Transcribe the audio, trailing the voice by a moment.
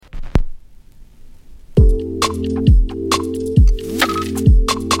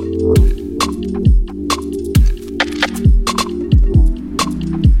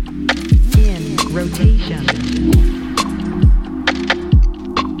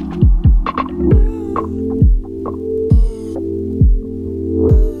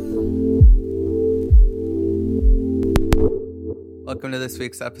this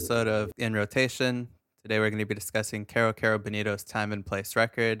week's episode of In Rotation. Today we're going to be discussing Caro Caro Bonito's Time and Place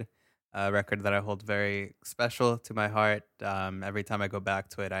record, a record that I hold very special to my heart. Every time I go back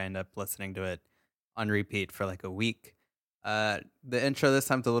to it, I end up listening to it on repeat for like a week. The intro this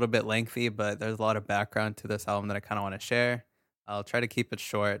time's a little bit lengthy, but there's a lot of background to this album that I kind of want to share. I'll try to keep it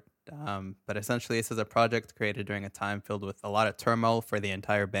short, but essentially this is a project created during a time filled with a lot of turmoil for the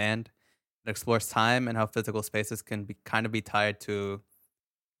entire band. It explores time and how physical spaces can be tied to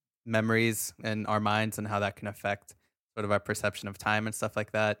memories in our minds and how that can affect sort of our perception of time and stuff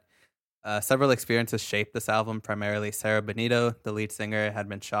like that. Several experiences shaped this album. Primarily, Sarah Bonito, the lead singer, had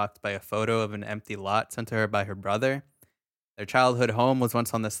been shocked by a photo of an empty lot sent to her by her brother. Their childhood home was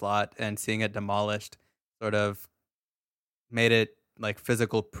once on this lot, and seeing it demolished sort of made it like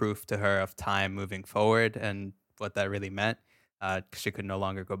physical proof to her of time moving forward and what that really meant. She could no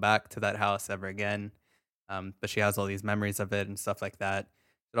longer go back to that house ever again. But she has all these memories of it and stuff like that.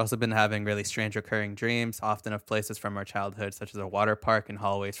 She'd also been having really strange recurring dreams, often of places from her childhood, such as a water park and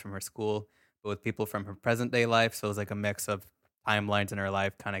hallways from her school, but with people from her present day life. So it was like a mix of timelines in her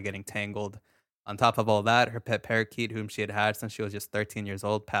life kind of getting tangled. On top of all that, her pet parakeet, whom she had had since she was just 13 years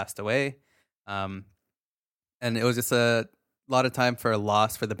old, passed away. And it was just a lot of time for a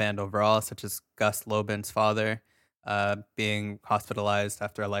loss for the band overall, such as Gus Lobin's father being hospitalized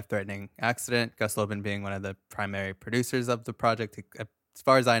after a life-threatening accident. Gus Lobin being one of the primary producers of the project. As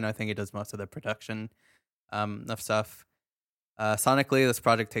far as I know, I think he does most of the production of stuff. Sonically, this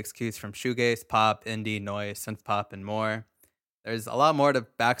project takes cues from shoegaze, pop, indie, noise, synth pop, and more. There's a lot more to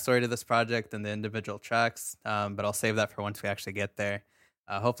backstory to this project than the individual tracks, but I'll save that for once we actually get there.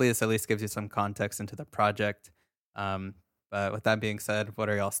 Hopefully this at least gives you some context into the project. But with that being said, what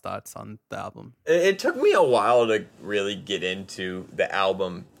are y'all's thoughts on the album? It took me a while to really get into the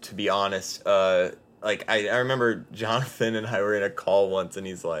album, to be honest. I remember Jonathan and I were in a call once, and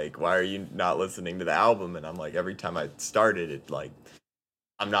he's like, "Why are you not listening to the album?" And I'm like, every time I started it, like,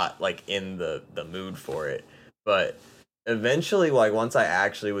 I'm not like in the mood for it. But eventually, like, once I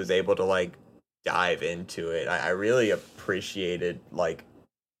actually was able to like dive into it, I really appreciated like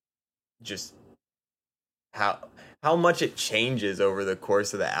just how much it changes over the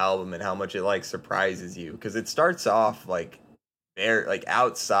course of the album and how much it like surprises you, because it starts off like very like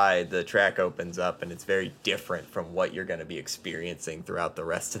outside. The track opens up and it's very different from what you're going to be experiencing throughout the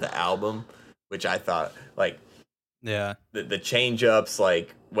rest of the album, which I thought like the change ups,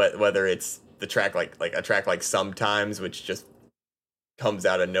 like whether it's the track like a track like Sometimes, which just comes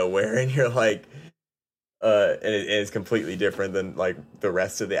out of nowhere and you're like and it is completely different than like the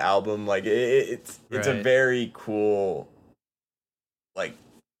rest of the album. Like it's a very cool, like,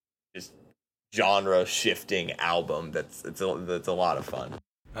 just genre shifting album. That's a lot of fun.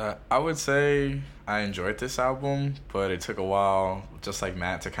 I would say I enjoyed this album, but it took a while, just like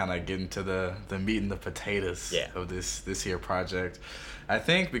Matt, to kind of get into the meat and the potatoes of this here project. I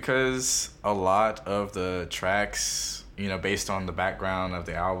think because a lot of the tracks, you know, based on the background of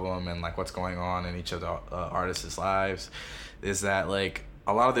the album and like what's going on in each of the artists' lives, is that like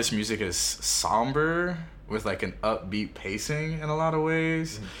a lot of this music is somber with like an upbeat pacing in a lot of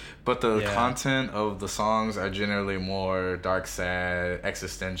ways, but the content of the songs are generally more dark, sad,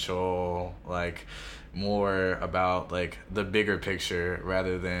 existential, like more about like the bigger picture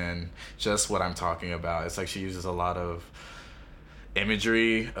rather than just what I'm talking about. It's like she uses a lot of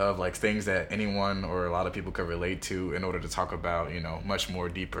imagery of like things that anyone or a lot of people could relate to in order to talk about, you know, much more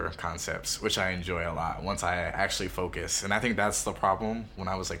deeper concepts, which I enjoy a lot once I actually focus. And I think that's the problem when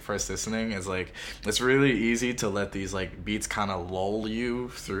I was like first listening, is like it's really easy to let these like beats kind of lull you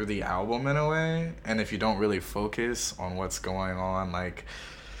through the album in a way, and if you don't really focus on what's going on, like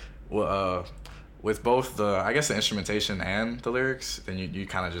with both the instrumentation and the lyrics, then you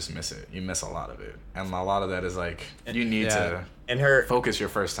kind of just miss it. You miss a lot of it. And a lot of that is like, you need to focus your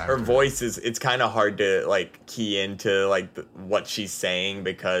first time. Her voice it's kind of hard to like key into like what she's saying,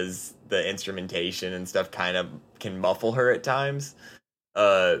 because the instrumentation and stuff kind of can muffle her at times.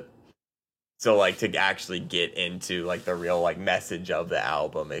 So like to actually get into like the real like message of the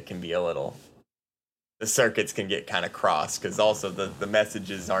album, it can be a little, the circuits can get kind of crossed, because also the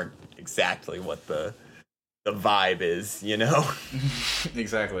messages aren't exactly what the vibe is, you know?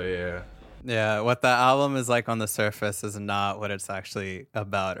 Exactly, yeah. Yeah, what the album is like on the surface is not what it's actually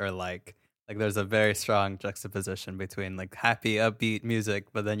about, or like there's a very strong juxtaposition between like happy, upbeat music,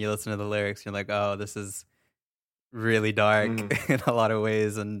 but then you listen to the lyrics, you're like, oh, this is really dark in a lot of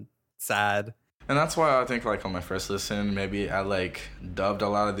ways and sad. And that's why I think like on my first listen, maybe I like dubbed a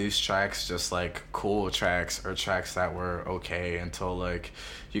lot of these tracks just like cool tracks or tracks that were okay, until like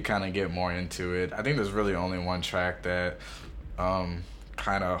you kind of get more into it. I think there's really only one track that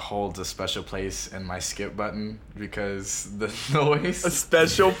kind of holds a special place in my skip button because the noise. A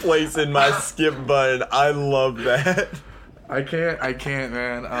special place in my skip button. I love that. I can't,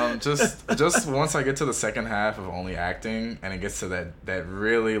 man. Just once I get to the second half of Only Acting and it gets to that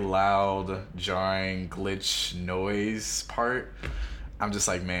really loud, jarring, glitch noise part, I'm just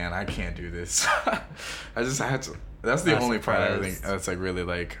like, man, I can't do this. I just had to. That's the only part I think that's like really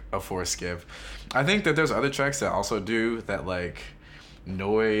like a forced skip. I think that there's other tracks that also do that like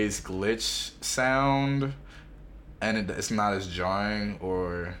noise glitch sound, and it's not as jarring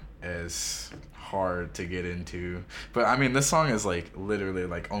or as hard to get into. But I mean, this song is like literally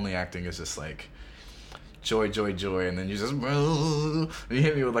like Only Acting is just like joy, joy, joy, and then you just you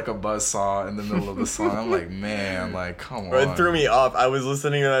hit me with like a buzzsaw in the middle of the song. I'm like, man, like come on. It threw me off. I was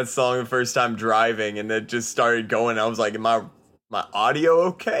listening to that song the first time driving, and it just started going. I was like, am my audio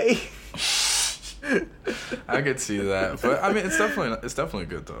okay? I could see that, but I mean, it's definitely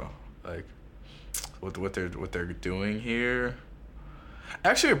good though. Like with what they're doing here. I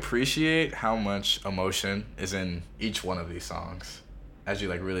actually appreciate how much emotion is in each one of these songs as you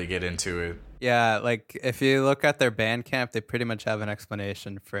like really get into it. Yeah, like if you look at their Bandcamp, they pretty much have an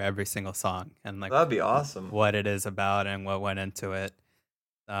explanation for every single song and like that'd be awesome. What it is about and what went into it.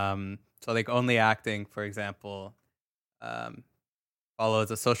 So like Only Acting, for example, follows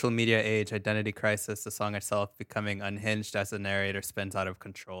a social media age identity crisis, the song itself becoming unhinged as the narrator spins out of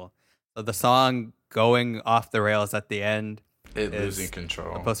control. So the song going off the rails at the end is losing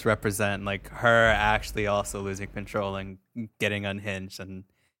control. Supposed to represent like her actually also losing control and getting unhinged and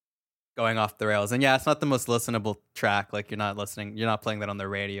going off the rails. And yeah, it's not the most listenable track. Like you're not playing that on the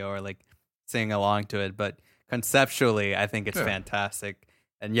radio or like singing along to it. But conceptually, I think it's fantastic.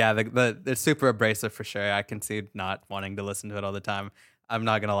 And yeah, it's super abrasive for sure. I can see not wanting to listen to it all the time. I'm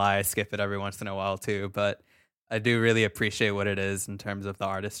not gonna lie, I skip it every once in a while too. But I do really appreciate what it is in terms of the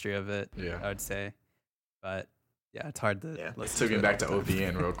artistry of it. Yeah, I would say. But yeah, it's hard to listen. It took me back to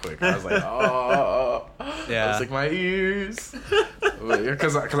OPN real quick. I was like, oh, yeah. I was like, my ears.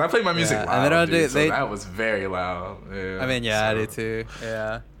 Because I play my music loud, and that was very loud. Yeah, I mean, yeah, I do too.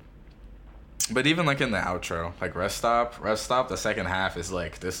 Yeah. But even like in the outro, like Rest Stop, the second half is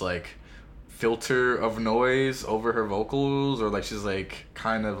like this like filter of noise over her vocals, or like she's like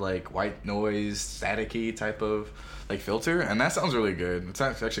kind of like white noise, staticky type of like filter, and that sounds really good. It's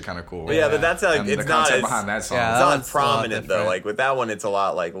actually kind of cool. But but that's like it's not as behind that song. It's not prominent though. Like with that one, it's a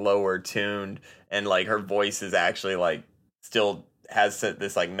lot like lower tuned, and like her voice is actually like still has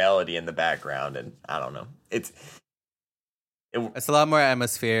this like melody in the background, and I don't know. It's a lot more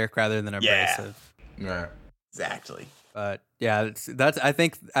atmospheric rather than abrasive. Yeah, exactly. But yeah, that's I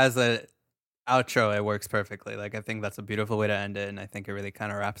think as a outro it works perfectly. Like I think that's a beautiful way to end it, and I think it really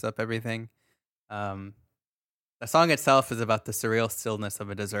kind of wraps up everything. The song itself is about the surreal stillness of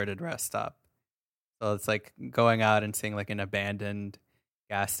a deserted rest stop. So it's like going out and seeing like an abandoned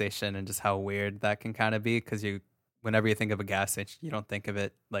gas station and just how weird that can kind of be, because whenever you think of a gas station, you don't think of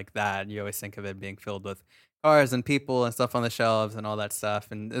it like that. You always think of it being filled with cars and people and stuff on the shelves and all that stuff.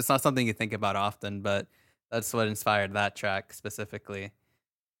 And it's not something you think about often, but that's what inspired that track specifically.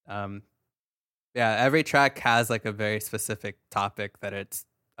 Yeah, every track has like a very specific topic that it's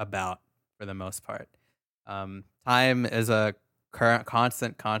about for the most part. Time is a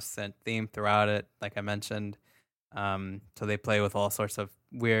constant theme throughout it, like I mentioned. So they play with all sorts of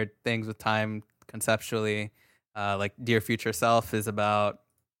weird things with time conceptually. Like Dear Future Self is about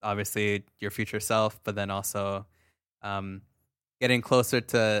obviously your future self, but then also getting closer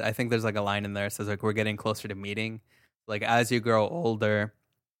to, I think there's like a line in there that says like we're getting closer to meeting. Like as you grow older,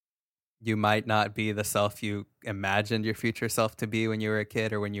 you might not be the self you imagined your future self to be when you were a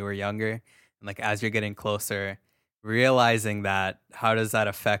kid or when you were younger. And like as you're getting closer, realizing that, how does that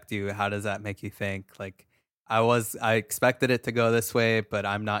affect you? How does that make you think? Like I expected it to go this way, but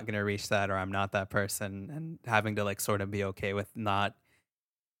I'm not going to reach that, or I'm not that person, and having to like sort of be okay with not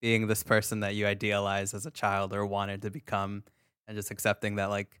being this person that you idealized as a child or wanted to become, and just accepting that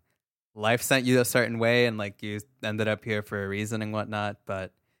like life sent you a certain way and like you ended up here for a reason and whatnot.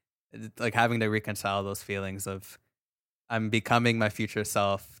 But like having to reconcile those feelings of I'm becoming my future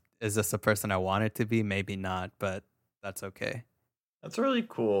self. Is this a person I wanted to be? Maybe not, but that's okay. That's a really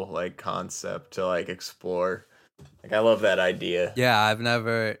cool like concept to like explore. Like I love that idea. Yeah, I've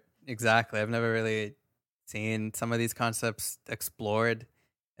never really seen some of these concepts explored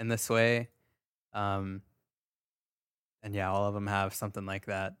in this way. And yeah, all of them have something like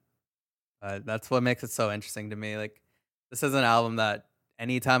that. But that's what makes it so interesting to me. Like this is an album that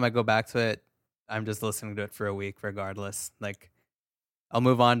anytime I go back to it, I'm just listening to it for a week regardless. Like I'll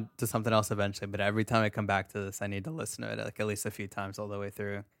move on to something else eventually. But every time I come back to this, I need to listen to it like at least a few times all the way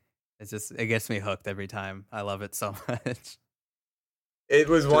through. It gets me hooked every time. I love it so much. It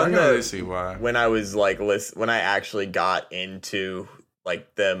was one that really see why. When I was like when I actually got into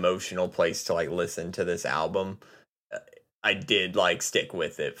like the emotional place to like listen to this album, I did like stick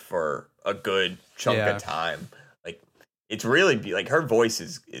with it for a good chunk of time. Like it's really like her voice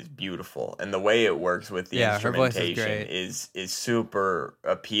is beautiful, and the way it works with the instrumentation is super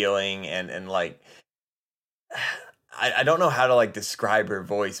appealing, and like I don't know how to like describe her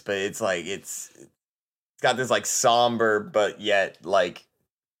voice, but it's like it's got this like somber but yet like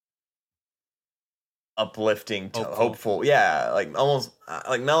uplifting, hopeful. Yeah, like almost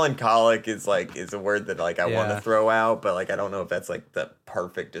like melancholic is a word that like I want to throw out, but like I don't know if that's like the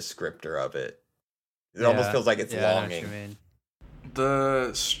perfect descriptor of it. It almost feels like it's longing.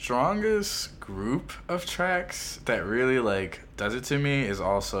 The strongest group of tracks that really like does it to me is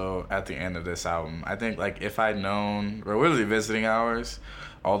also at the end of this album. I think like If I'd Known, or really Visiting Hours,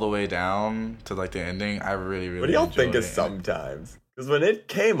 all the way down to like the ending, I really what do y'all think of Sometimes? Because when it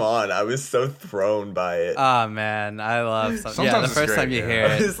came on, I was so thrown by it. Oh man, I love Sometimes. The first time you hear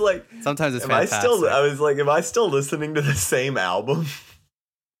it, it's like sometimes it's fantastic. I was like, am I still listening to the same album?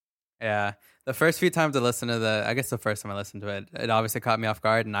 Yeah. The first few times I listened to the first time I listened to it, it obviously caught me off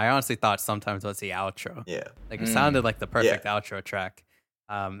guard, and I honestly thought Sometimes was the outro. Yeah. Like, it sounded like the perfect outro track.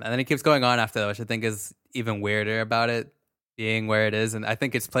 And then it keeps going on after that, which I think is even weirder about it being where it is, and I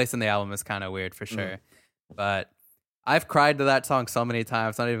think its place in the album is kind of weird for sure. But I've cried to that song so many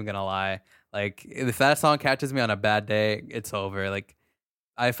times, not even gonna lie. Like, if that song catches me on a bad day, it's over. Like,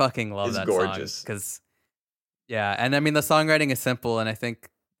 I fucking love that gorgeous. Song. Because, yeah, and I mean, the songwriting is simple, and I think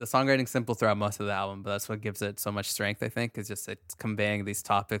the songwriting's simple throughout most of the album, but that's what gives it so much strength, I think, is just it's conveying these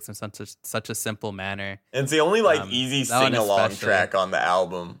topics in such a simple manner. And it's the only like easy sing-along track on the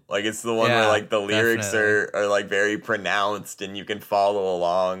album. Like it's the one where like the lyrics are like very pronounced and you can follow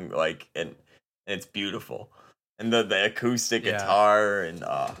along, like and it's beautiful. And the acoustic guitar and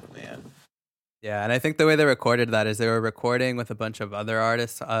oh man. Yeah, and I think the way they recorded that is they were recording with a bunch of other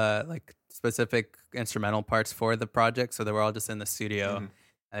artists, like specific instrumental parts for the project, so they were all just in the studio. Mm-hmm.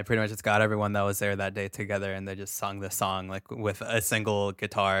 And they pretty much just got everyone that was there that day together, and they just sung the song like with a single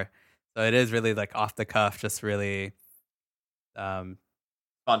guitar. So it is really like off the cuff, just really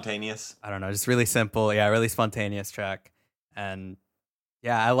spontaneous. I don't know, just really simple. Yeah, really spontaneous track. And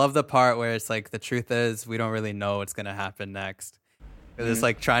yeah, I love the part where it's like the truth is we don't really know what's gonna happen next. It's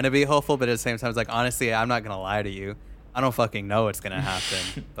like trying to be hopeful, but at the same time, it's like honestly, I'm not gonna lie to you. I don't fucking know what's gonna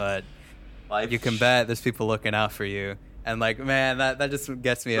happen, but you can bet there's people looking out for you. And like, man, that just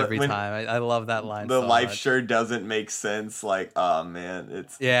gets me every time. I love that line. The so life much. Sure doesn't make sense. Like, oh man,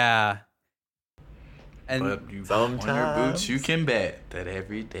 it's yeah. And but you on your boots, you can bet that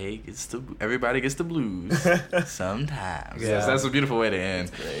everybody gets the blues. Sometimes, that's a beautiful way to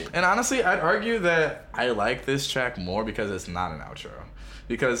end. And honestly, I'd argue that I like this track more because it's not an outro.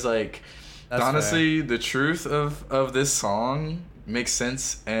 Because like, honestly, the truth of this song makes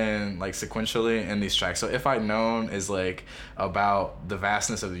sense and like sequentially in these tracks. So If I'd Known is like about the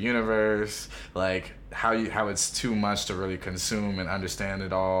vastness of the universe, like how it's too much to really consume and understand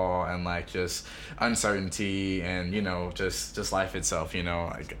it all, and like just uncertainty and just life itself,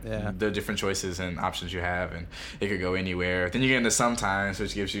 like the different choices and options you have, and it could go anywhere. Then you get into Sometimes,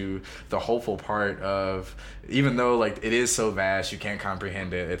 which gives you the hopeful part of, even though like it is so vast you can't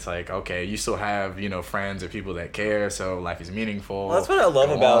comprehend it, it's like, okay, you still have friends or people that care, so life is meaningful. Well, that's what I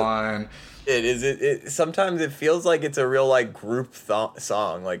love about it is it sometimes it feels like it's a real like group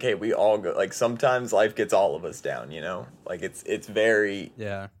song, like, hey, we all go, like sometimes life gets all of us down, like it's very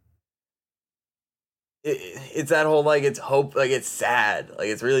it's that whole like it's hope, like it's sad, like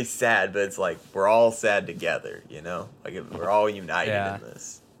it's really sad, but it's like we're all sad together, like we're all united in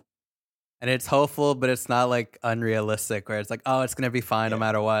this. And it's hopeful, but it's not like unrealistic where it's like, oh, it's gonna be fine no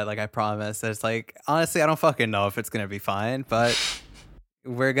matter what, like I promise. It's like, honestly, I don't fucking know if it's gonna be fine, but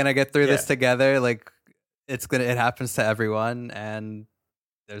we're gonna get through this together. Like it happens to everyone, and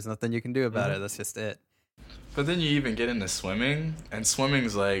there's nothing you can do about it. That's just it. But then you even get into swimming, and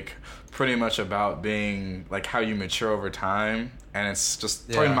swimming's like pretty much about being like how you mature over time. And it's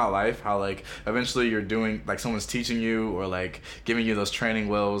just talking about life, how like eventually you're doing, like someone's teaching you or like giving you those training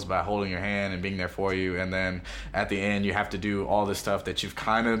wheels by holding your hand and being there for you. And then at the end you have to do all this stuff that you've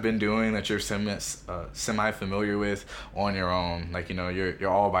kind of been doing, that you're semi familiar with on your own. Like, you're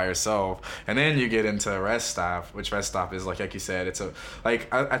all by yourself. And then you get into rest stop, which rest stop is like you said, it's a,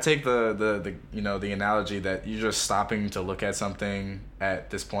 like I take the the analogy that you're just stopping to look at something at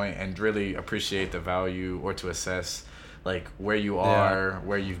this point and really appreciate the value, or to assess like where you are,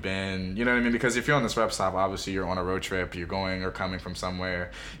 where you've been, you know what I mean? Because if you're on this rep stop, obviously you're on a road trip, you're going or coming from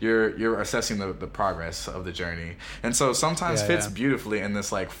somewhere, you're assessing the progress of the journey. And so sometimes fits beautifully in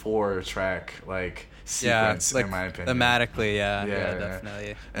this like 4-track like sequence, like, in my opinion. Thematically, yeah,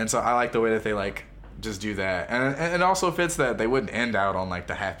 definitely. And so I like the way that they like just do that, and it also fits that they wouldn't end out on like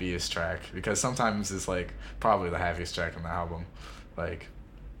the happiest track, because sometimes it's like probably the happiest track in the album, like,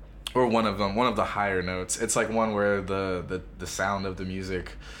 or one of the higher notes. It's like one where the sound of the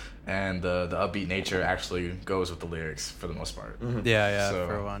music and the upbeat nature actually goes with the lyrics for the most part. So,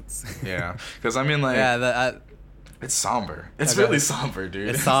 for once. Because I mean, like, it's somber. It's really somber, dude.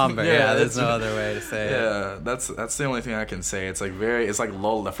 It's somber. There's no other way to say it. Yeah, that's the only thing I can say. It's like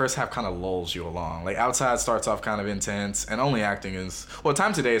the first half kind of lulls you along. Like Outside starts off kind of intense, and Only Acting is, well,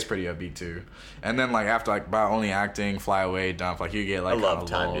 Time Today is pretty upbeat too. And then like after like by Only Acting, Fly Away, Dump, like you get like kind of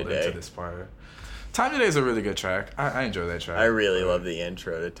lulled into this part. Time Today is a really good track. I enjoy that track. I really love the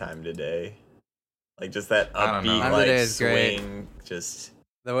intro to Time Today. Like just that upbeat like swing, just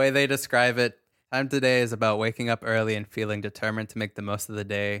the way they describe it. Time Today is about waking up early and feeling determined to make the most of the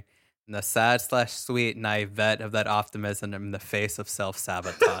day, and the sad/sweet naivete of that optimism in the face of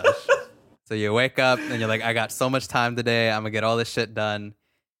self-sabotage. So you wake up and you're like, I got so much time today, I'm gonna get all this shit done,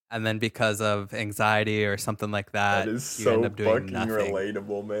 and then because of anxiety or something like that is you so end up doing fucking nothing.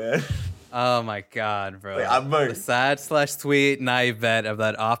 Relatable, man. Oh my god, bro. The sad/sweet naivete of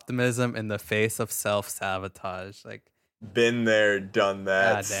that optimism in the face of self-sabotage. Like, been there, done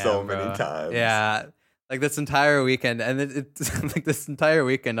that many times. Yeah, like this entire weekend, and it's like this entire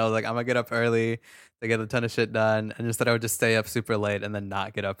weekend, I was like, I'm gonna get up early to get a ton of shit done, and instead I would just stay up super late and then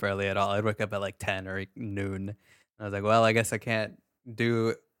not get up early at all. I'd wake up at like 10 or noon, and I was like, well, I guess I can't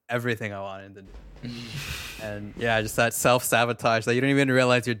do everything I wanted to do. And just that self-sabotage that you don't even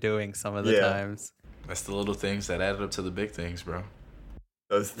realize you're doing some of the times. That's the little things that added up to the big things, bro.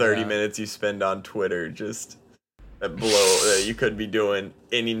 Those 30 minutes you spend on Twitter just that blow you could be doing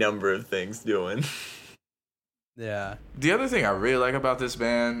any number of things doing. Yeah. The other thing I really like about this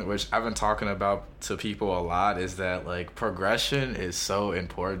band, which I've been talking about to people a lot, is that like progression is so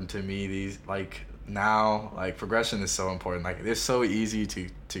important to me. Progression is so important. Like, it's so easy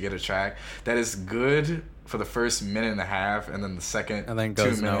to get a track that is good for the first minute and a half, and then the second and then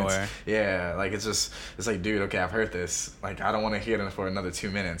goes 2 minutes. Nowhere. Yeah, like it's like, dude, okay, I've heard this. Like, I don't want to hear it for another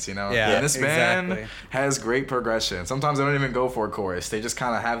 2 minutes, you know? Yeah, and this band has great progression. Sometimes they don't even go for a chorus. They just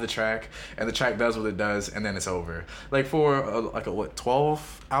kind of have the track, and the track does what it does, and then it's over. Like for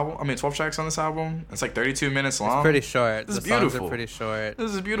 12 tracks on this album. It's like 32 minutes long. It's pretty short. This is beautiful. Songs are pretty short.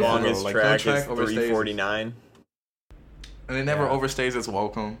 This is beautiful. Longest track is 3:49. And it never overstays its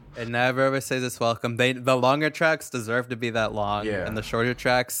welcome. It never overstays its welcome. The longer tracks deserve to be that long, and the shorter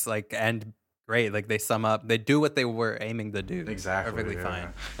tracks end great. Like, they sum up. They do what they were aiming to do. Exactly, perfectly fine.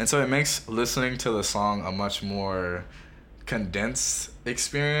 And so it makes listening to the song a much more condensed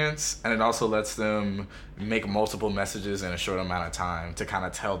experience, and it also lets them make multiple messages in a short amount of time to kind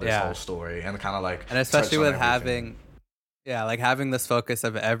of tell this whole story and kind of like. And especially with having this focus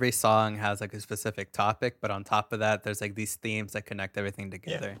of every song has like a specific topic, but on top of that, there's like these themes that connect everything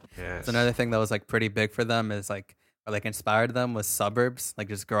together. Yes. So another thing that was like pretty big for them is like, or like inspired them, was suburbs, like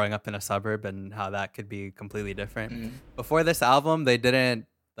just growing up in a suburb and how that could be completely different. Mm-hmm. Before this album, they didn't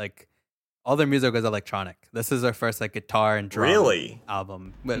like, all their music was electronic. This is their first like guitar and drum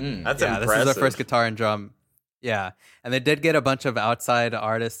album. But, that's impressive. This is their first guitar and drum. Yeah, and they did get a bunch of outside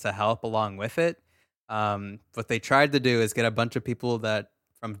artists to help along with it. What they tried to do is get a bunch of people that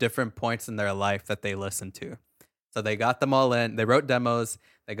from different points in their life that they listened to. So they got them all in. They wrote demos.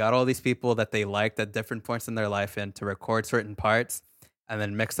 They got all these people that they liked at different points in their life in to record certain parts and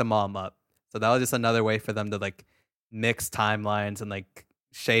then mix them all up. So that was just another way for them to like mix timelines and like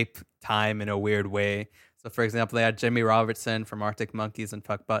shape time in a weird way. So for example, they had Jimmy Robertson from Arctic Monkeys and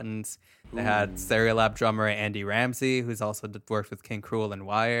Fuck Buttons. They had Stereolab drummer Andy Ramsey, who's also worked with King Cruel and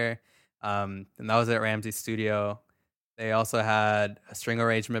Wire. And that was at Ramsey's studio. They also had a string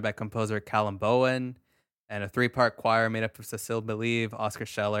arrangement by composer Callum Bowen and a 3-part choir made up of Cecile Believe, Oscar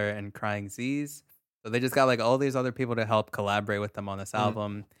Scheller, and Crying Z's. So they just got like all these other people to help collaborate with them on this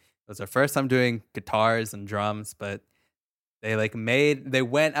album. It was their first time doing guitars and drums, but they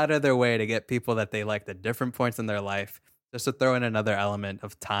went out of their way to get people that they liked at different points in their life just to throw in another element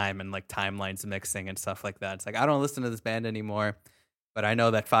of time and like timelines mixing and stuff like that. It's like, I don't listen to this band anymore, but I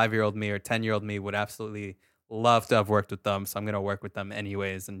know that 5-year-old me or 10-year-old me would absolutely love to have worked with them. So I'm going to work with them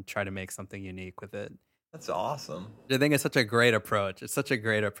anyways and try to make something unique with it. That's awesome. I think it's such a great approach. It's such a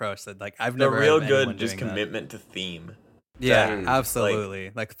great approach that like I've never real good just commitment to theme. Yeah,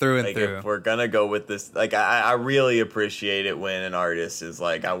 absolutely. Like through and through. If we're gonna go with this, like I really appreciate it when an artist is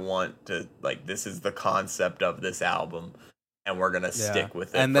like, I want to, like, this is the concept of this album, and we're gonna stick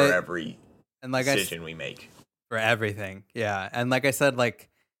with it for every decision we make. For everything, yeah. And like I said, like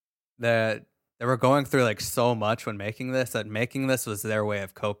they were going through like so much when making this, that making this was their way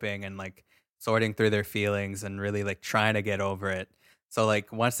of coping and like sorting through their feelings and really like trying to get over it. So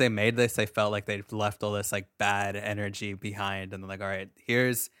like once they made this, they felt like they'd left all this like bad energy behind, and they're like, all right,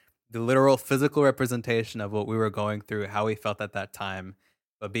 here's the literal physical representation of what we were going through, how we felt at that time.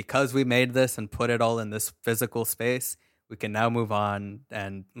 But because we made this and put it all in this physical space, we can now move on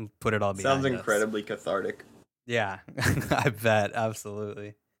and put it all behind us. Sounds incredibly cathartic. Yeah, I bet,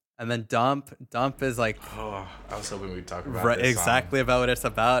 absolutely. And then Dump is like, I was hoping we'd talk about this exactly song. About what it's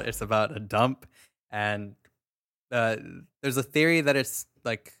about. It's about a dump, and there's a theory that it's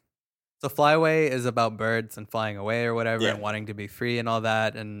like, so Fly Away is about birds and flying away or whatever, and wanting to be free and all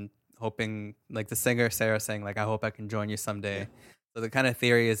that, and hoping, like the singer Sarah saying like, I hope I can join you someday. Yeah. So the kind of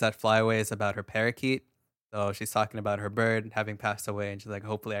theory is that Fly Away is about her parakeet. So she's talking about her bird having passed away, and she's like,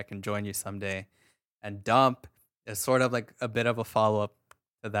 hopefully I can join you someday. And Dump is sort of like a bit of a follow-up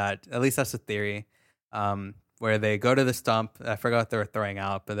to that. At least that's the theory. Where they go to this dump. I forgot what they were throwing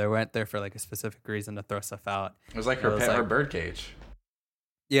out, but they went there for like a specific reason to throw stuff out. It was like her bird cage.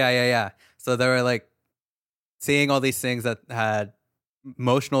 Yeah. So they were like seeing all these things that had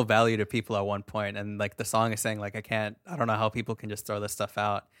emotional value to people at one point, and like the song is saying like, I don't know how people can just throw this stuff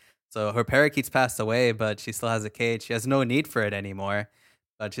out. So her parakeet's passed away, but she still has a cage. She has no need for it anymore,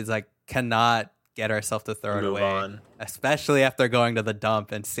 but she's like cannot get herself to throw it away, especially after going to the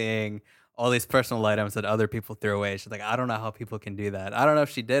dump and seeing all these personal items that other people threw away. She's like, I don't know how people can do that. I don't know if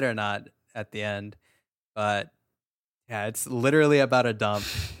she did or not at the end, but yeah, it's literally about a dump.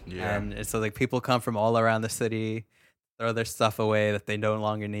 Yeah. And it's so like people come from all around the city, throw their stuff away that they no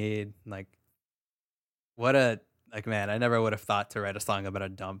longer need. Like, man, I never would have thought to write a song about a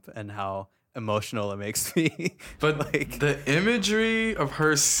dump and how emotional it makes me. But like the imagery of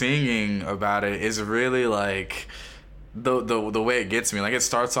her singing about it is really like the way it gets me. Like it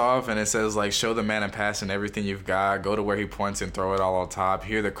starts off and it says like, show the man in passion everything you've got, go to where he points and throw it all on top,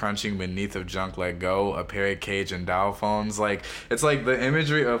 hear the crunching beneath of junk, let go, a parrot cage and dial phones. Like it's like the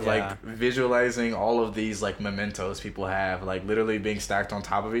imagery of like visualizing all of these like mementos people have, like literally being stacked on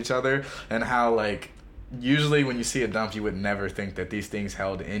top of each other, and how like usually when you see a dump, you would never think that these things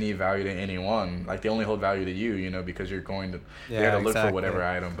held any value to anyone. Like they only hold value to you, because you're going to there to look for whatever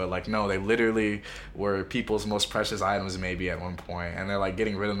item. But like no, they literally were people's most precious items maybe at one point, and they're like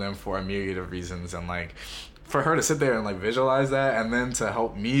getting rid of them for a myriad of reasons. And like for her to sit there and like visualize that, and then to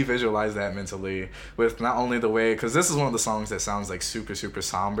help me visualize that mentally with not only the way, because this is one of the songs that sounds like super super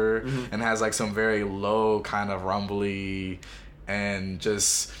somber and has like some very low kind of rumbly and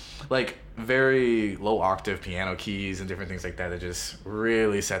just like very low octave piano keys and different things like that just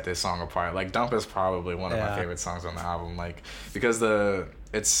really set this song apart. Like Dump is probably one of my favorite songs on the album, like because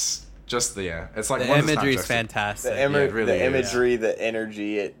it's like the imagery is fantastic. The imagery, the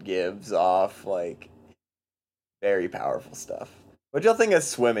energy it gives off, like very powerful stuff. What y'all think of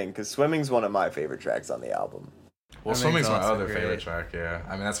Swimming? Because Swimming's one of my favorite tracks on the album. Well, Swimming's my other favorite track. Yeah,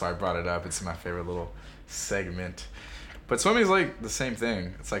 I mean that's why I brought it up. It's my favorite little segment. But Swimming's like the same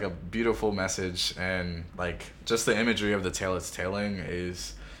thing. It's like a beautiful message, and like just the imagery of the tale it's telling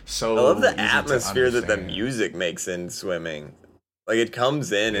is so. I love the atmosphere that the music makes in Swimming. Like it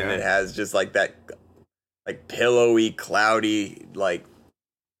comes in and it has just like that, like pillowy, cloudy, like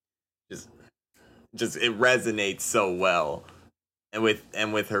just it resonates so well, and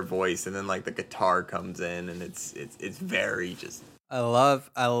with her voice, and then like the guitar comes in and it's very just. I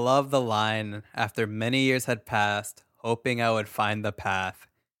love the line, after many years had passed, hoping I would find the path,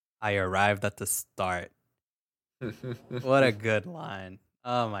 I arrived at the start. What a good line.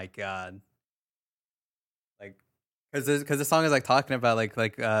 Oh my God. Like, because the song is like talking about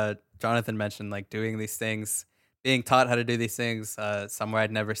like Jonathan mentioned, like doing these things, being taught how to do these things somewhere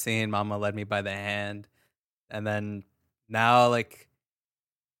I'd never seen. Mama led me by the hand. And then now like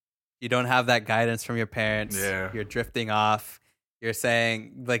you don't have that guidance from your parents. Yeah. You're drifting off. You're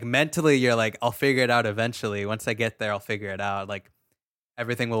saying, like, mentally, you're like, I'll figure it out eventually. Once I get there, I'll figure it out. Like,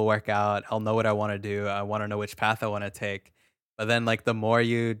 everything will work out. I'll know what I want to do. I want to know which path I want to take. But then, like, the more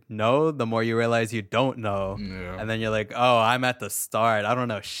you know, the more you realize you don't know. Yeah. And then you're like, oh, I'm at the start. I don't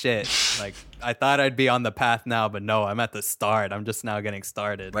know shit. Like, I thought I'd be on the path now, but no, I'm at the start. I'm just now getting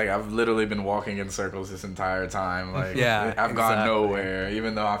started. Like, I've literally been walking in circles this entire time. Like, I've gone nowhere,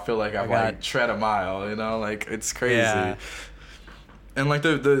 even though I feel like I've, like, tread a mile, Like, it's crazy. Yeah. And like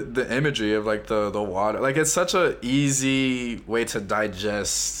the imagery of like the water, like it's such a easy way to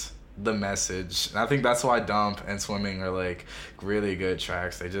digest the message. And I think that's why Dump and Swimming are like really good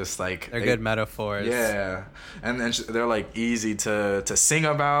tracks. They just like they're good metaphors. Yeah, and then they're like easy to sing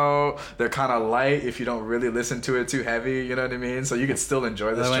about. They're kind of light if you don't really listen to it too heavy. You know what I mean? So you can still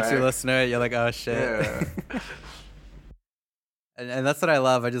enjoy this track. Once you listen to it, you're like, oh shit. Yeah. and that's what I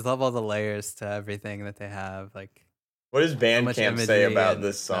love. I just love all the layers to everything that they have. Like, what does Bandcamp say about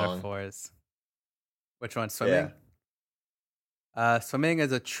this song? Metaphors. Which one? Swimming? Yeah. Swimming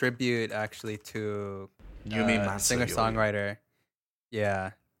is a tribute actually to singer-songwriter.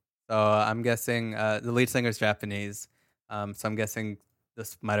 Yeah. So I'm guessing the lead singer is Japanese. So I'm guessing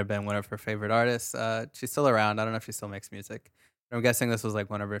this might have been one of her favorite artists. She's still around. I don't know if she still makes music. But I'm guessing this was like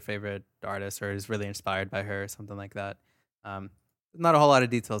one of her favorite artists or is really inspired by her or something like that. Not a whole lot of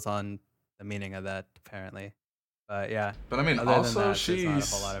details on the meaning of that, apparently. But yeah. But I mean, also she's not a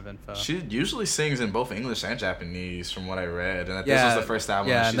whole lot of info. She usually sings in both English and Japanese, from what I read, and this was the first album.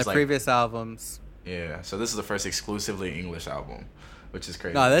 Yeah, and the previous albums. Yeah, so this is the first exclusively English album, which is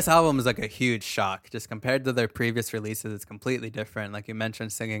crazy. No, this album is like a huge shock. Just compared to their previous releases, it's completely different. Like you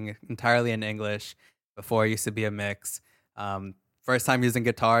mentioned, singing entirely in English. Before it used to be a mix. First time using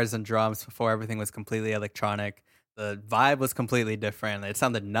guitars and drums before everything was completely electronic. The vibe was completely different. It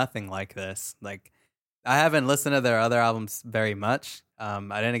sounded nothing like this. Like, I haven't listened to their other albums very much.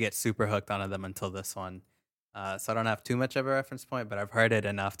 I didn't get super hooked onto them until this one. So I don't have too much of a reference point, but I've heard it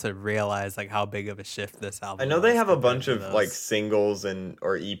enough to realize like how big of a shift this album. I know they have a bunch of like singles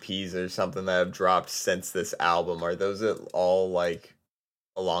or EPs or something that have dropped since this album. Are those all like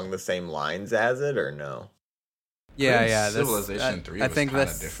along the same lines as it or no? Yeah. Civilization 3 was kind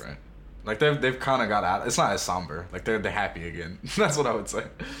of different. Like they've kind of got out. It's not as somber. Like they're happy again. That's what I would say.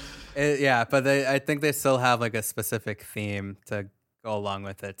 But I think they still have like a specific theme to go along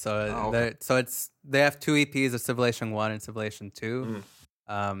with it. So they have two EPs of Civilization 1 and Civilization 2.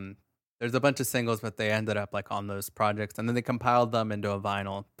 There's a bunch of singles, but they ended up like on those projects, and then they compiled them into a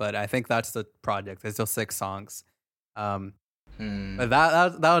vinyl. But I think that's the project. There's still 6 songs. But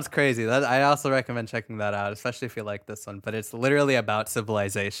that one's crazy. I also recommend checking that out, especially if you like this one. But it's literally about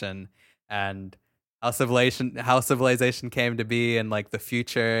civilization and how civilization came to be, and like the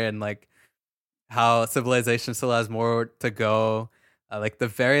future, and like how civilization still has more to go. Like the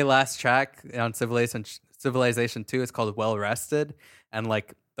very last track on Civilization 2 is called "Well Rested," and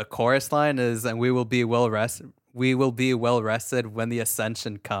like the chorus line is, "And we will be well rested. We will be well rested when the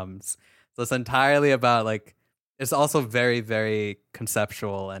ascension comes." So it's entirely about like. It's also very, very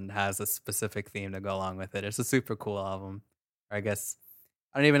conceptual and has a specific theme to go along with it. It's a super cool album. Or I guess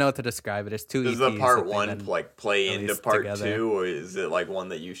I don't even know what to describe it. It's 2 EPs. Does the part 1 like play into part together. 2, or is it like one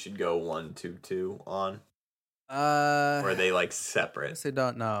that you should go 1, 2, 2 on? Or are they like separate? I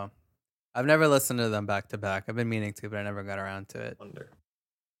don't know. I've never listened to them back to back. I've been meaning to, but I never got around to it.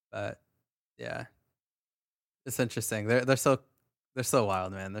 But yeah, it's interesting. They're so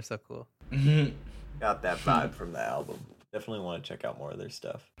wild, man. They're so cool. Got that vibe from the album. Definitely want to check out more of their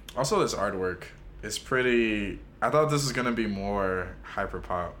stuff. Also, this artwork is pretty. I thought this was gonna be more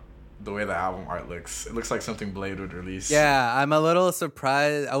hyperpop. The way the album art looks, it looks like something Blade would release. Yeah, I'm a little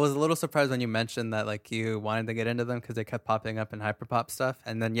surprised. I was a little surprised when you mentioned that like you wanted to get into them because they kept popping up in hyperpop stuff.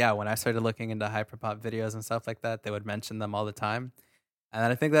 And then when I started looking into hyperpop videos and stuff like that, they would mention them all the time. And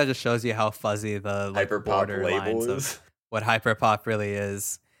I think that just shows you how fuzzy the like, hyperpop label is. Of what hyperpop really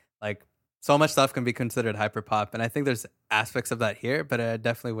is. Like. So much stuff can be considered hyperpop, and I think there's aspects of that here, but I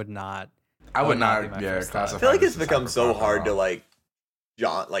definitely would not. I would not classify. I feel like it's become so hard to like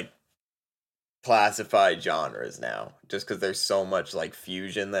classify genres now, just because there's so much like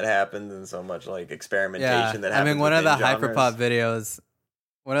fusion that happens and so much like experimentation that happens. I mean, one of the hyperpop videos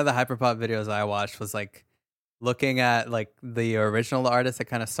I watched was like looking at like the original artist that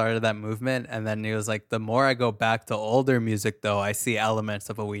kind of started that movement, and then he was like, the more I go back to older music though, I see elements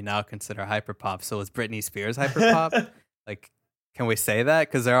of what we now consider hyperpop. So is Britney Spears hyperpop? Like, can we say that?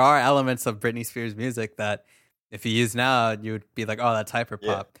 Because there are elements of Britney Spears music that if you use now, you would be like, oh, that's hyperpop.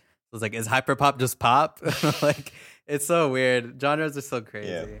 So it's like, is hyperpop just pop? Like, it's so weird. Genres are so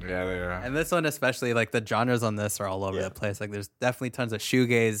crazy. Yeah, they are. And this one especially, like the genres on this are all over the place. Like there's definitely tons of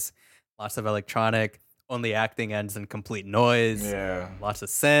shoegaze, lots of electronic, only acting ends in complete noise. Yeah. Lots of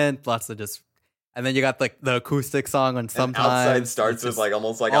synth, lots of just, and then you got like the acoustic song on Sometimes. Outside starts with like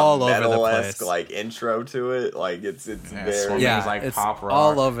almost like a metal-esque like intro to it. Like it's very like it's pop rock.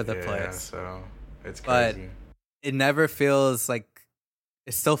 all over the place. So it's crazy. But it never feels like,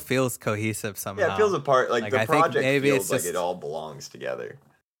 it still feels cohesive somehow. Yeah, it feels a part. Like the I project maybe feels like it all belongs together.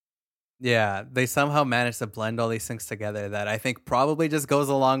 Yeah, they somehow managed to blend all these things together that I think probably just goes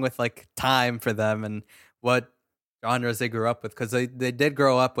along with like time for them and what genres they grew up with, because they did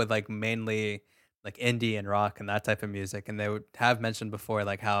grow up with like mainly like indie and rock and that type of music, and they would have mentioned before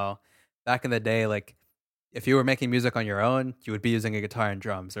like how back in the day, like if you were making music on your own, you would be using a guitar and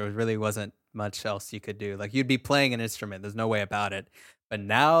drums. There really wasn't much else you could do. Like you'd be playing an instrument. There's no way about it. But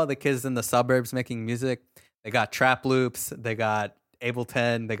now the kids in the suburbs making music, they got trap loops, they got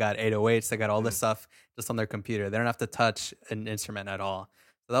Ableton, they got 808s, they got all this stuff just on their computer. They don't have to touch an instrument at all.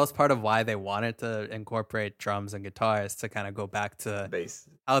 So that was part of why they wanted to incorporate drums and guitars, to kind of go back to Bass.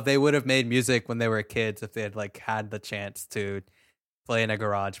 how they would have made music when they were kids if they had like had the chance to play in a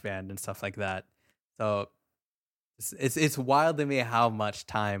garage band and stuff like that. So it's wild to me how much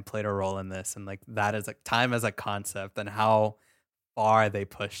time played a role in this, and like that is like time as a concept and how far they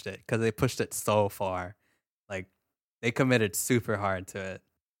pushed it, because they pushed it so far. Like they committed super hard to it.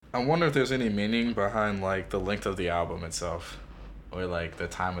 I wonder if there's any meaning behind like the length of the album itself, or like the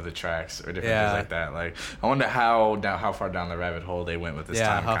time of the tracks, or different things like that. Like I wonder how far down the rabbit hole they went with this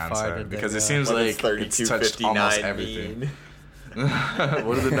time concept, because it seems like it's touched almost everything.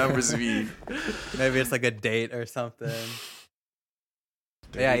 What do the numbers mean? Maybe it's like a date or something.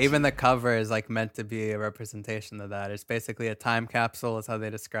 Yeah, even the cover is like meant to be a representation of that. It's basically a time capsule is how they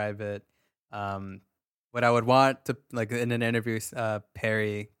describe it. What I would want to, like in an interview,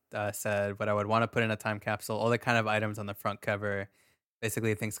 Perry said, what I would want to put in a time capsule, all the kind of items on the front cover,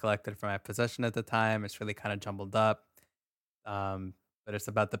 basically things collected from my possession at the time. It's really kind of jumbled up. But it's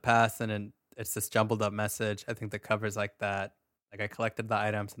about the past, and it's this jumbled up message. I think the cover's like that. Like I collected the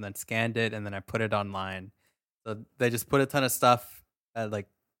items and then scanned it, and then I put it online. So they just put a ton of stuff that like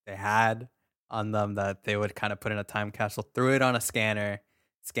they had on them that they would kind of put in a time capsule, threw it on a scanner,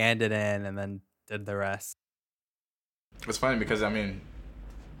 scanned it in, and then did the rest. It's funny because I mean,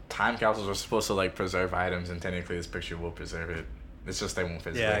 time capsules are supposed to like preserve items, and technically this picture will preserve it. It's just they won't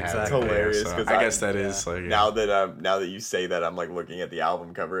physically have it. It's hilarious. So I guess that is like now that you say that, I'm like looking at the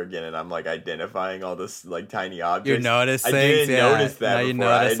album cover again, and I'm like identifying all this like tiny objects. You notice things. I didn't notice that now before.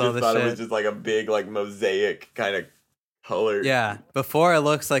 I just thought it was just like a big like mosaic kind of color. Yeah, before it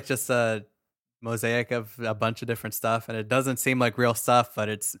looks like just a mosaic of a bunch of different stuff, and it doesn't seem like real stuff, but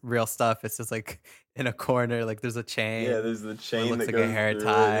it's real stuff. It's just like in a corner, like there's a chain. Yeah, there's the chain that that goes goes like a hair through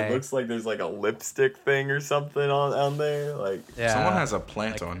tie. It looks like there's like a lipstick thing or something on there. Like someone has a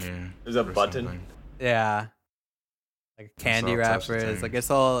plant on here. There's a button. Something. Yeah, like candy wrappers. Like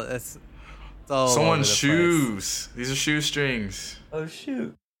it's all someone's shoes. These are shoestrings. Oh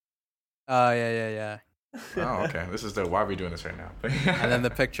shoot. Oh yeah. Oh, okay. This is why are we doing this right now? And then the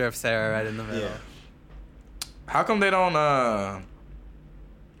picture of Sarah right in the middle. Yeah. How come they don't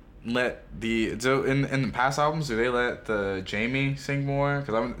let in the past albums, do they let the Jamie sing more?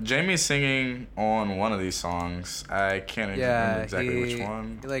 Because Jamie's singing on one of these songs. I can't remember exactly which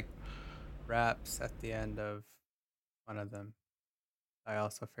one. He like raps at the end of one of them. I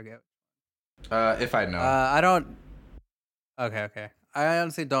also forget. If I know. I don't. Okay. I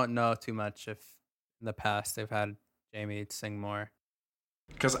honestly don't know too much if in the past they've had Jamie sing more.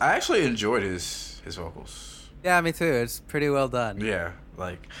 Because I actually enjoyed his vocals. Yeah, me too. It's pretty well done. Yeah,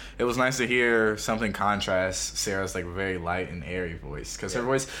 like it was nice to hear something contrast Sarah's like very light and airy voice, because her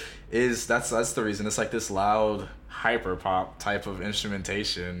voice is that's the reason it's like this loud hyper pop type of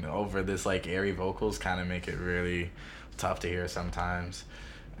instrumentation over this like airy vocals kind of make it really tough to hear sometimes.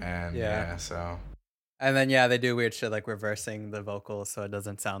 And so. And then they do weird shit like reversing the vocals so it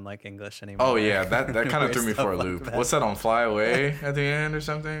doesn't sound like English anymore. Oh yeah, that kind of threw me for a loop. Like what's that on Fly Away at the end or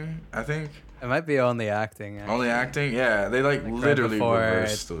something? I think. It might be only acting. Actually. Only acting? Yeah, they like literally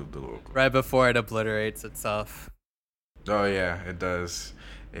reverse the vocal. Right before it obliterates itself. Oh yeah, it does.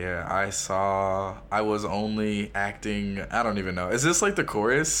 Yeah, I was only acting. I don't even know. Is this like the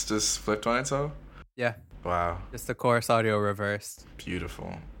chorus just flipped on itself? Yeah. Wow. Just the chorus audio reversed.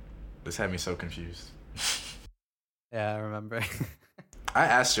 Beautiful. This had me so confused. Yeah, I remember. I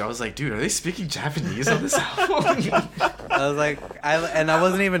asked you, I was like, dude, are they speaking Japanese on this album? I was like, I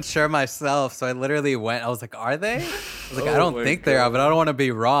wasn't even sure myself, so I literally went, I was like, are they? I was like, I don't think they are, but I don't want to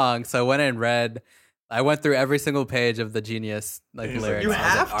be wrong. So I went and read, I went through every single page of the Genius lyrics. Like, you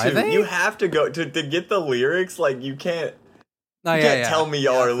have to. You have to go to get the lyrics. Like you can't. You can't tell me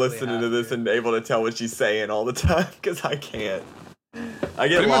y'all are listening to this and able to tell what she's saying all the time, because I can't. I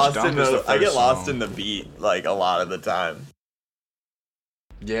get lost in the beat like a lot of the time.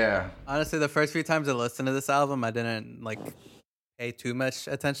 Yeah. Honestly, the first few times I listened to this album, I didn't like pay too much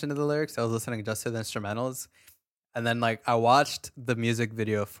attention to the lyrics. I was listening just to the instrumentals. And then like I watched the music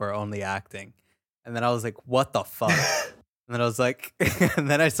video for Only Acting. And then I was like, what the fuck? And And then I was like,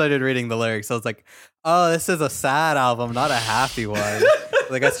 and then I started reading the lyrics. I was like, oh, this is a sad album, not a happy one.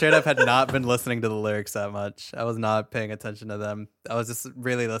 Like, I straight up had not been listening to the lyrics that much. I was not paying attention to them. I was just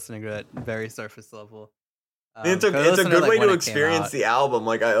really listening to it very surface level. It's a good way to experience the album.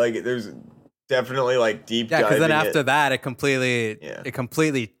 Like, there's definitely like deep diving. Yeah, because then after that, it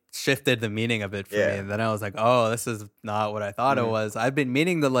completely shifted the meaning of it for me. And then I was like, oh, this is not what I thought it was. I've been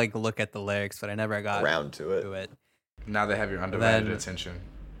meaning to like look at the lyrics, but I never got around to it. Now they have your undivided attention.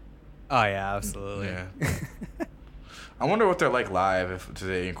 Oh yeah, absolutely. Yeah. I wonder what they're like live. Do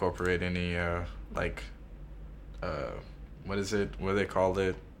they incorporate any what is it? What do they call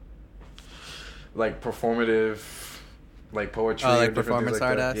it? Like performative, like poetry. Oh, like performance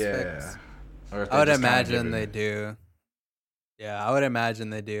art aspects. Yeah. I would imagine they do. Yeah, I would imagine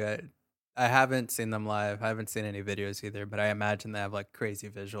they do. I haven't seen them live. I haven't seen any videos either, but I imagine they have like crazy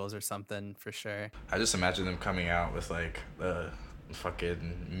visuals or something for sure. I just imagine them coming out with like the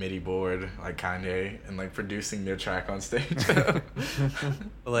fucking MIDI board like Kanye and like producing their track on stage.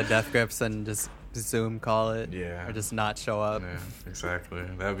 Full of death grips and just Zoom call it. Yeah. Or just not show up. Yeah, exactly.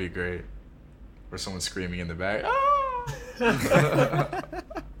 That would be great. Or someone screaming in the back.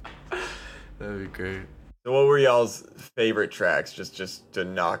 That'd be great. So what were y'all's favorite tracks? Just to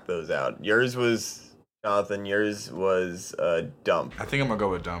knock those out. Yours was, Jonathan, Dump. I think I'm gonna go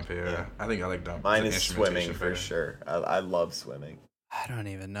with Dump here. Yeah. I think I like Dump. Mine is Swimming for sure. I love Swimming. I don't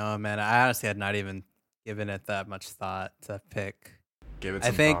even know, man. I honestly had not even given it that much thought to pick. Give it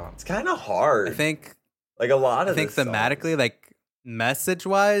some thought. It's kind of hard. I think like a lot of I think thematically, like message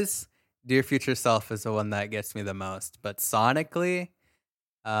wise, Dear Future Self is the one that gets me the most. But sonically,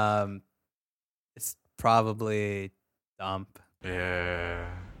 it's probably Dump. Yeah.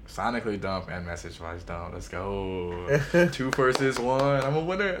 Sonically Dump and message wise Dump. Let's go. 2 versus 1. I'm a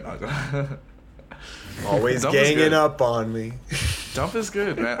winner. Always ganging up on me. Dump is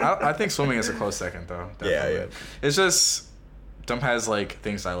good, man. I think Swimming is a close second though. Definitely. Yeah. It's just Dump has like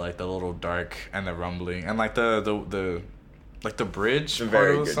things I like, the little dark and the rumbling and like the like the bridge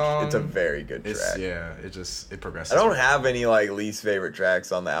part of the song. It's a very good track. It progresses. I don't have any like least favorite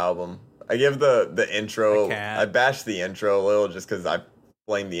tracks on the album. I give the intro. I bashed the intro a little just because I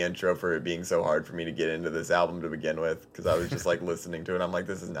blamed the intro for it being so hard for me to get into this album to begin with. Because I was just like listening to it. I'm like,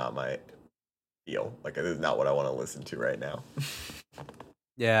 this is not my feel. Like, this is not what I want to listen to right now.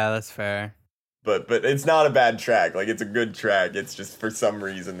 Yeah, that's fair. But it's not a bad track. Like, it's a good track. It's just for some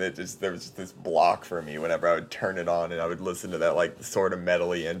reason there was just this block for me whenever I would turn it on and I would listen to that like sort of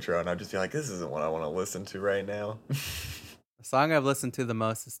metally intro and I'd just be like, this isn't what I want to listen to right now. The song I've listened to the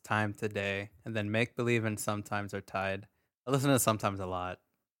most is Time Today, and then Make Believe and Sometimes Are Tied. I listen to Sometimes a lot.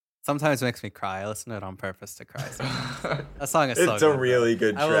 Sometimes it makes me cry. I listen to it on purpose to cry. That song is so good. It's a really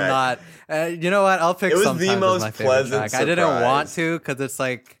good track. I will not. You know what? I'll pick Sometimes the most as my favorite track. Surprise. I didn't want to because it's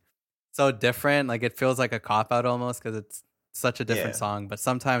like so different. Like it feels like a cop-out almost because it's such a different song. But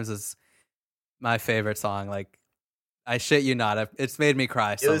Sometimes is my favorite song. Like, I shit you not. It's made me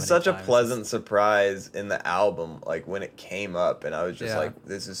cry so many times. It was such a pleasant surprise in the album, like when it came up, and I was just like,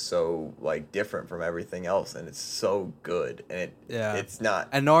 "This is so like different from everything else, and it's so good." And it's not.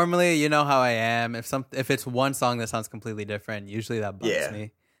 And normally, you know how I am. If it's one song that sounds completely different, usually that bugs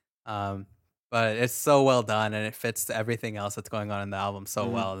me. But it's so well done, and it fits to everything else that's going on in the album so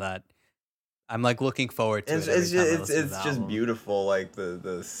well that I'm like looking forward to it. It's just beautiful, like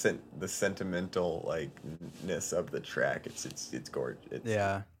the sentimental likeness of the track. It's gorgeous.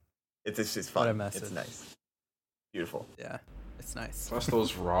 It's just fun. It's nice, beautiful. Yeah, it's nice. Plus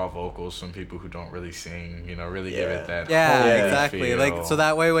those raw vocals from people who don't really sing, really give it that. Yeah, exactly. Feel. Like so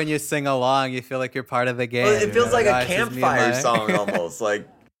that way when you sing along, you feel like you're part of the game. Well, it feels like a campfire song almost, like.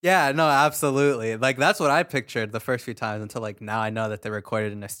 Yeah, no, absolutely. Like that's what I pictured the first few times until like now I know that they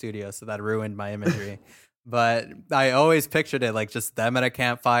recorded in a studio, so that ruined my imagery. But I always pictured it like just them at a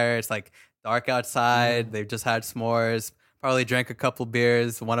campfire. It's like dark outside. They've just had s'mores, probably drank a couple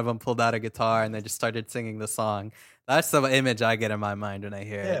beers. One of them pulled out a guitar and they just started singing the song. That's the image I get in my mind when I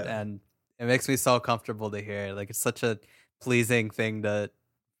hear it, and it makes me so comfortable to hear it. Like it's such a pleasing thing to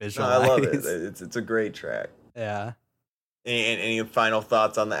visualize. No, I love it. It's a great track. Yeah. Any final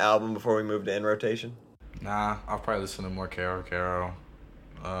thoughts on the album before we move to In Rotation? Nah, I'll probably listen to more Caro.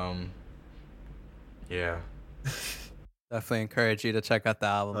 Yeah. Definitely encourage you to check out the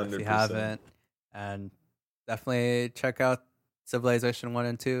album 100%. If you haven't. And definitely check out Civilization 1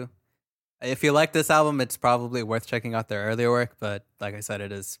 and 2. If you like this album, it's probably worth checking out their earlier work, but like I said,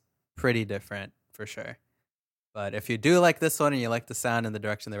 it is pretty different for sure. But if you do like this one and you like the sound and the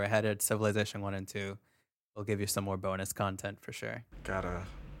direction they were headed, Civilization 1 and 2 will give you some more bonus content for sure. Gotta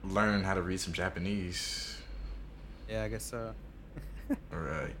learn how to read some Japanese. Yeah, I guess so. All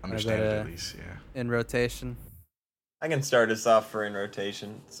right, understand it at least. Yeah. In rotation. I can start us off for in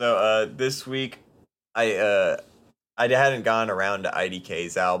rotation. So this week, I hadn't gone around to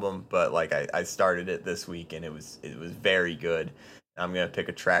IDK's album, but like I started it this week and it was very good. I'm gonna pick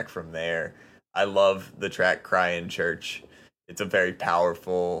a track from there. I love the track "Cry in Church." It's a very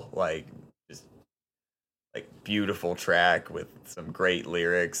powerful, like just like beautiful track with some great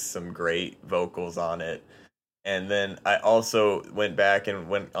lyrics, some great vocals on it. And then I also went back and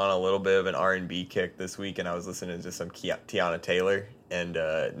went on a little bit of an R&B kick this week, and I was listening to some Tiana Taylor, and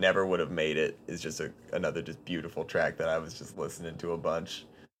Never Would Have Made It is just another just beautiful track that I was just listening to a bunch.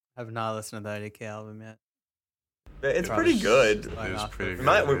 I have not listened to the IDK album yet. It's pretty good. It is pretty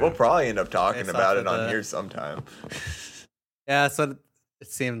good. We'll probably end up talking Based about off it of on the- here sometime. Yeah, so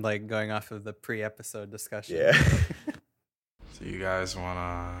it seemed like going off of the pre-episode discussion. Yeah. So you guys do you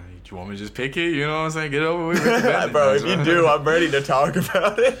want me to just pick it? You know what I'm saying? Get over with it. Bro, if you do, I'm ready to talk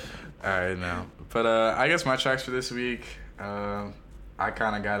about it. All right, now. But I guess my tracks for this week, I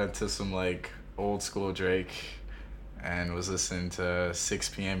kind of got into some like old school Drake and was listening to 6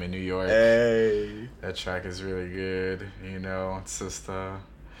 p.m. in New York. Hey. That track is really good. You know, it's just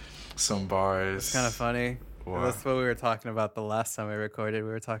some bars. It's kind of funny. What? That's what we were talking about the last time we recorded. We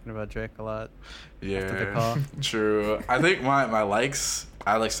were talking about Drake a lot. After the call. True. I think my likes,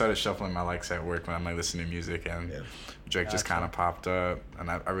 I like started shuffling my likes at work when I'm like listening to music, and Drake just kind of popped up, and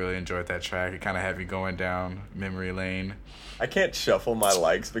I really enjoyed that track. It kind of had me going down memory lane. I can't shuffle my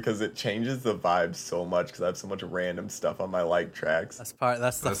likes because it changes the vibe so much because I have so much random stuff on my like tracks.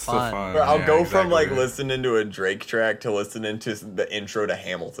 That's the fun. Bro, I'll go from like listening to a Drake track to listening to the intro to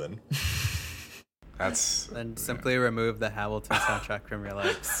Hamilton. Then simply remove the Hamilton soundtrack from your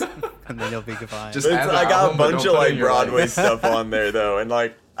likes, and then you'll be fine. I got a bunch of like Broadway stuff on there though, and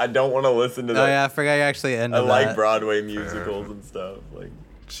like I don't want to listen to that. Oh yeah, I forgot you actually ended. I like Broadway musicals and stuff. Like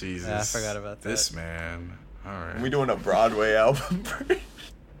Jesus, yeah, I forgot about that. This man. All right, we doing a Broadway album. Oh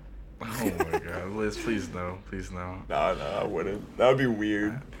my God, Liz, please no. No, I wouldn't. That would be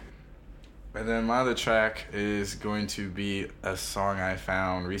weird. And then my other track is going to be a song I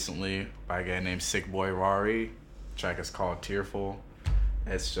found recently by a guy named Sick Boy Rari. The track is called Tearful.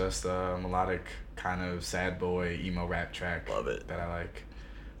 It's just a melodic kind of sad boy emo rap track. Love it. That I like.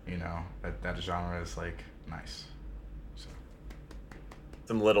 You know, that genre is like nice. So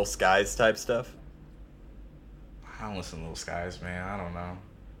Some Little Skies type stuff. I don't listen to Little Skies, man. I don't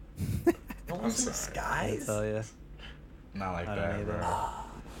know. Don't listen to Skies. I tell you. Not like I that, don't either. bro.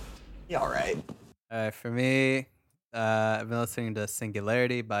 Yeah, all right. All right, for me, I've been listening to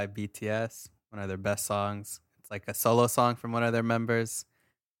Singularity by BTS, one of their best songs. It's like a solo song from one of their members,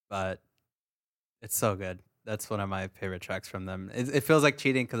 but it's so good. That's one of my favorite tracks from them. It feels like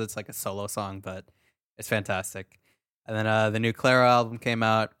cheating because it's like a solo song, but it's fantastic. And then the new Clairo album came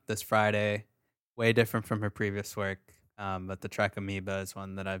out this Friday, way different from her previous work, but the track Amoeba is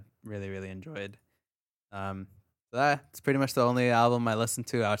one that I've really, really enjoyed. That's pretty much the only album I listened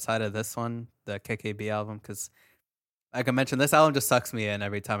to outside of this one, the KKB album, because like I mentioned, this album just sucks me in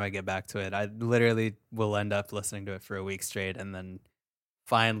every time I get back to it. I literally will end up listening to it for a week straight and then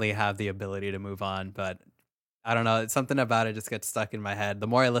finally have the ability to move on. But I don't know, it's something about it just gets stuck in my head. The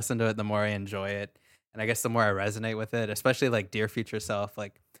more I listen to it, the more I enjoy it. And I guess the more I resonate with it, especially like Dear Future Self,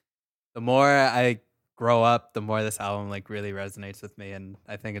 like the more I grow up, the more this album like really resonates with me. And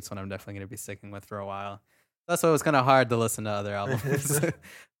I think it's one I'm definitely going to be sticking with for a while. That's why it was kind of hard to listen to other albums,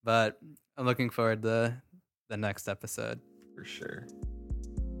 but I'm looking forward to the next episode. For sure.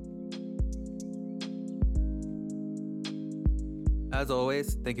 As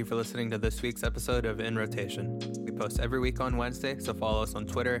always, thank you for listening to this week's episode of In Rotation. We post every week on Wednesday, so follow us on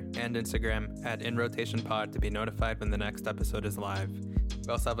Twitter and Instagram at InRotationPod to be notified when the next episode is live.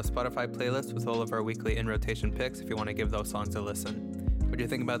 We also have a Spotify playlist with all of our weekly In Rotation picks if you want to give those songs a listen. What do you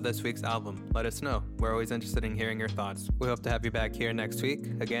think about this week's album? Let us know. We're always interested in hearing your thoughts. We hope to have you back here next week.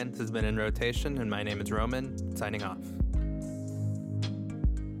 Again, this has been In Rotation, and my name is Roman, signing off.